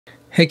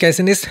Hey guys,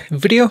 in this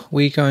video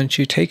we're going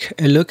to take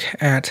a look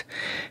at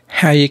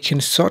how you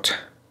can sort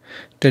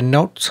the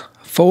notes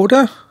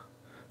folder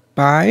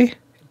by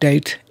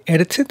date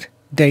edited,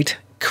 date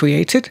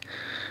created,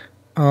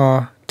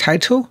 or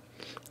title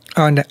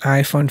on the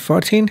iPhone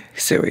 14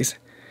 series.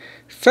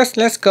 First,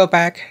 let's go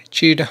back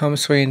to the home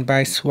screen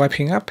by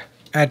swiping up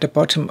at the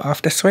bottom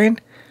of the screen.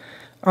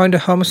 On the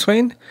home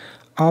screen,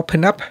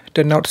 open up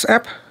the Notes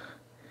app.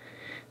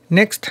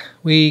 Next,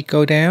 we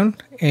go down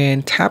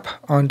and tap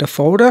on the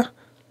folder.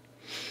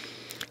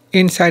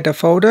 Inside the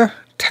folder,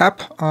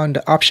 tap on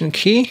the Option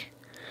key.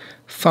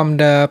 From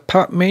the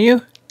pop-up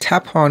menu,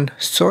 tap on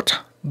Sort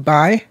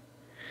By.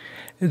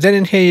 Then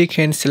in here you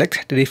can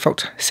select the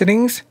default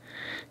settings.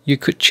 You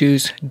could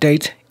choose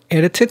Date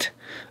Edited,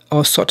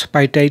 or Sort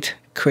by Date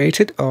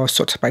Created, or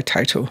Sort by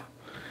Title.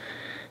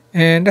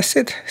 And that's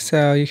it.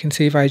 So you can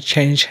see if I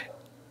change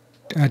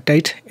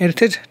Date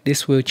Edited,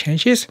 this will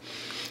change it.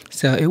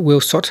 So it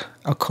will sort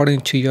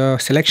according to your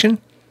selection,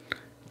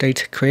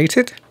 Date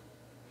Created,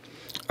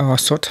 or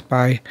sort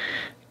by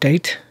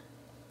Date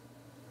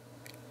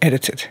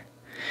Edited.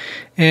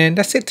 And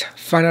that's it.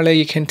 Finally,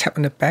 you can tap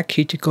on the back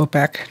key to go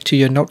back to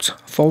your notes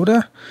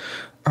folder,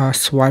 or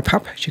swipe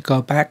up to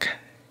go back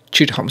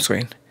to the home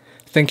screen.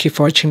 Thank you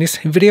for watching this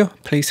video.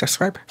 Please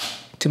subscribe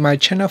to my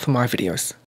channel for more videos.